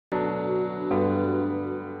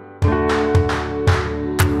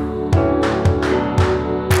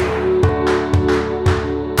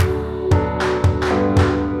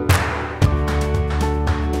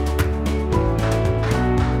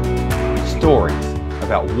stories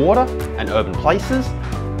about water and urban places.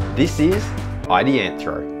 This is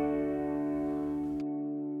Ideanthro.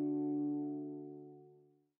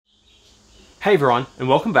 Hey everyone, and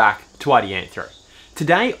welcome back to Ideanthro.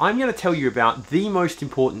 Today I'm going to tell you about the most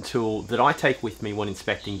important tool that I take with me when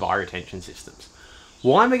inspecting bioretention systems.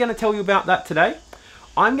 Why am I going to tell you about that today?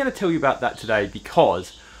 I'm going to tell you about that today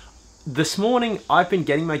because this morning I've been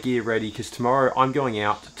getting my gear ready because tomorrow I'm going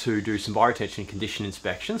out to do some bioretention condition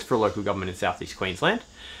inspections for a local government in southeast Queensland.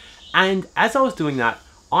 And as I was doing that,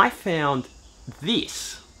 I found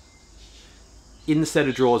this in the set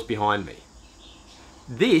of drawers behind me.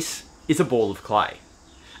 This is a ball of clay.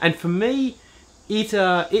 And for me,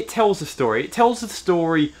 it tells a story. It tells the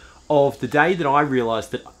story of the day that I realized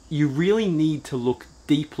that you really need to look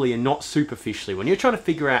deeply and not superficially when you're trying to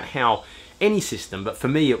figure out how any system, but for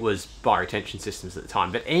me it was bioretention systems at the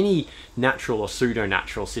time, but any natural or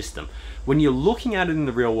pseudo-natural system, when you're looking at it in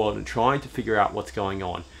the real world and trying to figure out what's going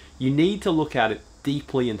on, you need to look at it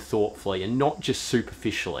deeply and thoughtfully and not just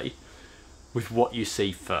superficially with what you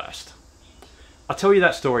see first. I'll tell you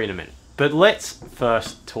that story in a minute, but let's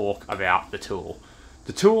first talk about the tool.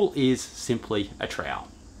 The tool is simply a trowel.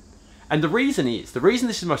 And the reason this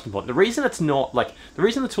is most important, the reason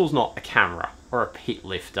the tool's not a camera or a pit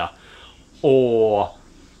lifter or,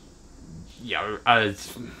 you know, I don't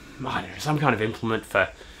know, some kind of implement for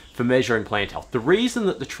measuring plant health. The reason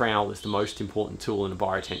that the trowel is the most important tool in a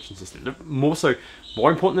bioretention system, more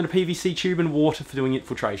important than a PVC tube and water for doing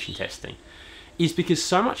infiltration testing, is because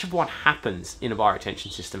so much of what happens in a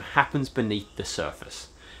bioretention system happens beneath the surface.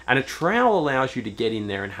 And a trowel allows you to get in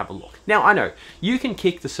there and have a look. Now, I know, you can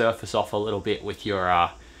kick the surface off a little bit with your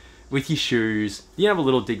shoes, you have a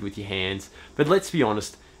little dig with your hands, but let's be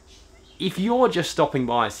honest, if you're just stopping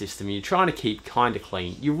by a system and you're trying to keep kind of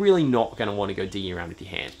clean, you're really not going to want to go digging around with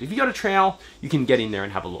your hands. But if you've got a trowel, you can get in there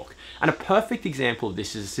and have a look. And a perfect example of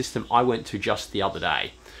this is a system I went to just the other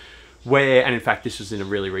day, and in fact this was in a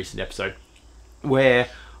really recent episode, where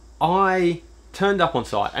I turned up on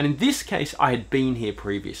site, and in this case I had been here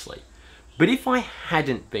previously. But if I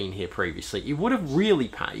hadn't been here previously, it would have really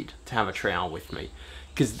paid to have a trowel with me,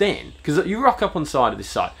 because you rock up on the side of this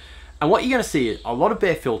site, and what you're going to see is a lot of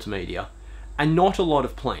bare filter media and not a lot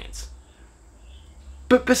of plants.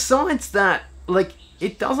 But besides that, like,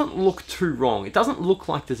 it doesn't look too wrong. It doesn't look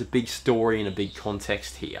like there's a big story and a big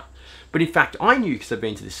context here. But in fact, I knew, because I've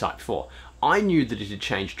been to this site before, I knew that it had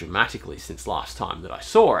changed dramatically since last time that I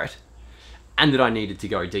saw it, and that I needed to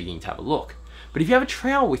go digging to have a look. But if you have a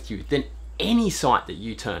trowel with you, then any site that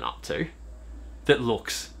you turn up to that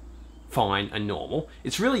looks fine and normal,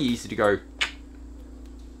 it's really easy to go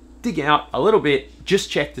dig out a little bit,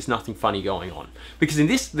 just check there's nothing funny going on. Because in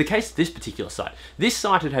the case of this particular site, this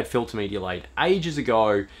site had filter media laid ages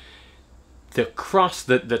ago. The crust,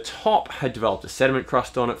 the top had developed a sediment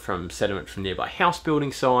crust on it from sediment from nearby house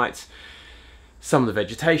building sites. Some of the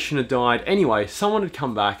vegetation had died. Anyway, someone had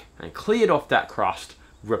come back and cleared off that crust,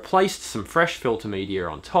 replaced some fresh filter media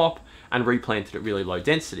on top, and replanted at really low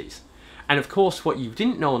densities. And of course, what you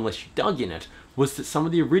didn't know unless you dug in it was that some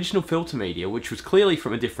of the original filter media, which was clearly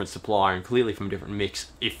from a different supplier and clearly from a different mix,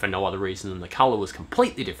 if for no other reason than the colour was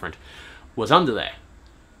completely different, was under there.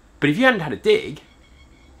 But if you hadn't had a dig,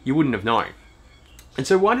 you wouldn't have known. And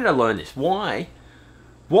so why did I learn this? What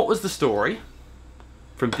was the story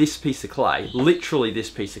from this piece of clay, literally this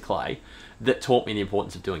piece of clay, that taught me the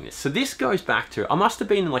importance of doing this? So this goes back to, I must have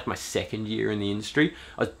been in like my second year in the industry.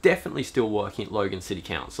 I was definitely still working at Logan City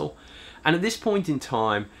Council. And at this point in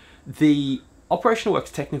time, the operational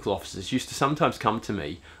works technical officers used to sometimes come to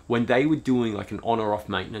me when they were doing like an on or off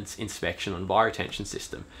maintenance inspection on a bioretention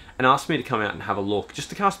system and asked me to come out and have a look, just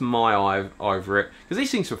to cast my eye over it, because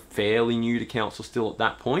these things were fairly new to council still at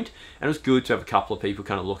that point, and it was good to have a couple of people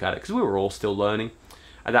kind of look at it because we were all still learning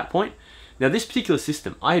at that point. Now this particular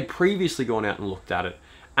system, I had previously gone out and looked at it,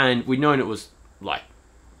 and we'd known it was like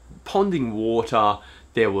ponding water.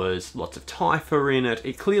 There was lots of typha in it.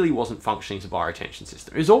 It clearly wasn't functioning as a bioretention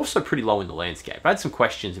system. It was also pretty low in the landscape. I had some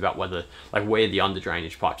questions about where the under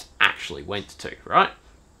drainage pipes actually went to, right?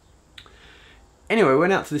 Anyway, we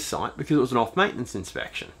went out to this site because it was an off maintenance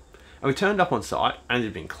inspection. And we turned up on site and it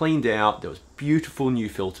had been cleaned out. There was beautiful new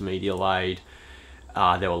filter media laid.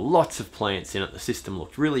 There were lots of plants in it. The system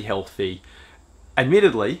looked really healthy.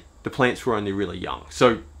 Admittedly, the plants were only really young.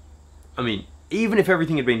 So, I mean, even if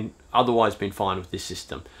everything had otherwise been fine with this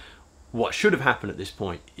system, what should have happened at this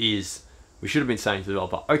point is we should have been saying to the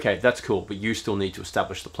developer, okay, that's cool, but you still need to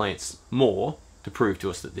establish the plants more to prove to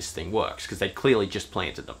us that this thing works, because they'd clearly just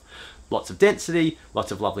planted them. Lots of density, lots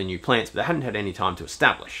of lovely new plants, but they hadn't had any time to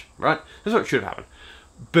establish, right? That's what should have happened.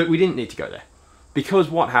 But we didn't need to go there. because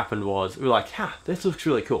what happened was, we were like, this looks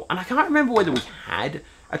really cool. And I can't remember whether we had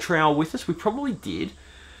a trowel with us. We probably did.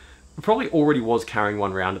 We probably already was carrying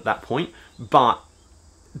one around at that point, but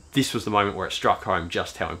this was the moment where it struck home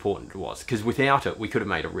just how important it was, because without it, we could have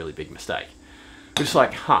made a really big mistake. We're just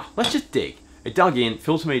like, let's just dig. It dug in,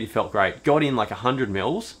 filter media felt great, got in like 100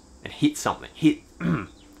 mils and hit something.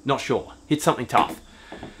 Not sure, hit something tough.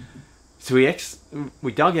 So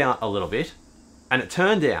we dug out a little bit, and it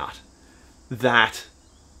turned out that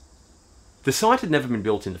the site had never been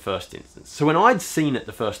built in the first instance. So when I'd seen it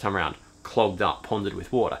the first time around, clogged up, ponded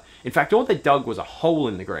with water. In fact, all they dug was a hole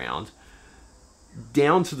in the ground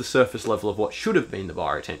down to the surface level of what should have been the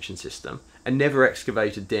bioretention system, and never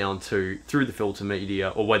excavated down to through the filter media,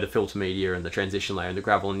 or where the filter media and the transition layer and the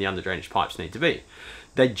gravel and the under drainage pipes need to be.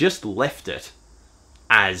 They just left it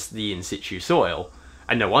as the in situ soil,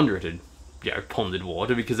 and no wonder it had, ponded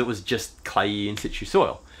water, because it was just clayey in situ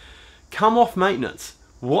soil. Come off maintenance,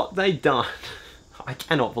 what they'd done, I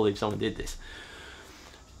cannot believe someone did this.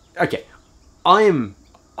 Okay, I am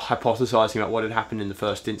hypothesizing about what had happened in the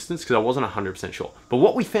first instance, because I wasn't 100% sure. But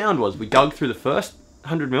what we found was, we dug through the first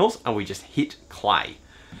 100 mils and we just hit clay.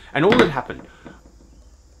 And all that happened,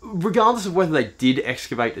 regardless of whether they did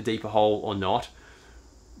excavate a deeper hole or not,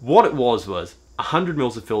 what it was 100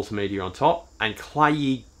 mils of filter media on top and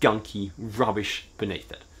clayey, gunky rubbish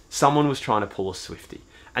beneath it. Someone was trying to pull a Swifty.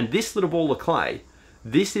 And this little ball of clay,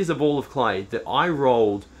 this is a ball of clay that I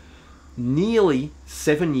rolled nearly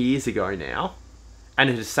 7 years ago now, and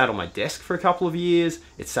it has sat on my desk for a couple of years.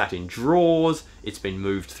 It's sat in drawers. It's been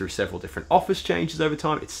moved through several different office changes over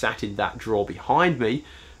time. It's sat in that drawer behind me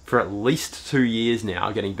for at least 2 years now,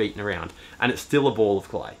 getting beaten around, and it's still a ball of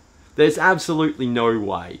clay. There's absolutely no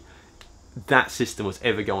way that system was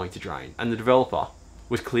ever going to drain, and the developer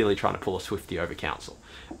was clearly trying to pull a Swifty over council.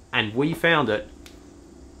 And we found it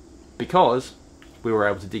because we were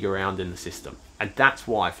able to dig around in the system. And that's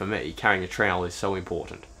why, for me, carrying a trowel is so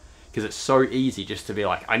important. Because it's so easy just to be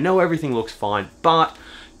like, I know everything looks fine, but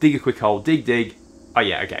dig a quick hole, dig. Oh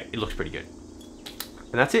yeah, okay, it looks pretty good.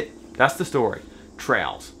 And that's it. That's the story.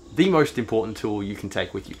 Trowels, the most important tool you can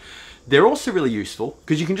take with you. They're also really useful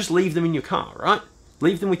because you can just leave them in your car, right?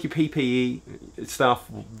 Leave them with your PPE stuff,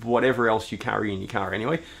 whatever else you carry in your car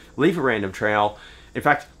anyway. Leave a random trowel. In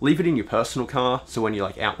fact, leave it in your personal car, so when you're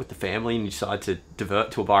like out with the family and you decide to divert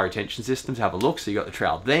to a bioretention system to have a look, so you got the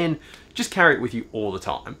trowel then, just carry it with you all the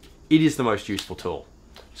time. It is the most useful tool.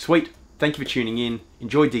 Sweet, thank you for tuning in.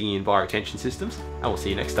 Enjoy digging in bioretention systems, and we'll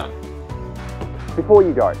see you next time. Before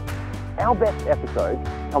you go, our best episodes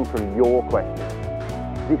come from your questions.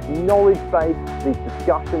 This knowledge base, these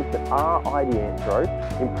discussions that are Ideanthro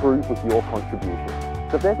improve with your contribution.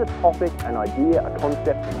 So if there's a topic, an idea, a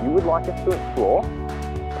concept that you would like us to explore,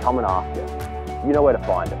 come and ask us. You know where to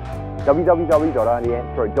find us.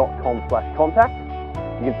 www.ideanthro.com/contact.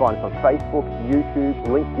 You can find us on Facebook, YouTube,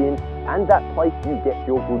 LinkedIn, and that place you get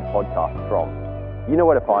your good podcasts from. You know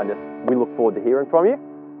where to find us. We look forward to hearing from you.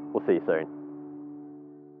 We'll see you soon.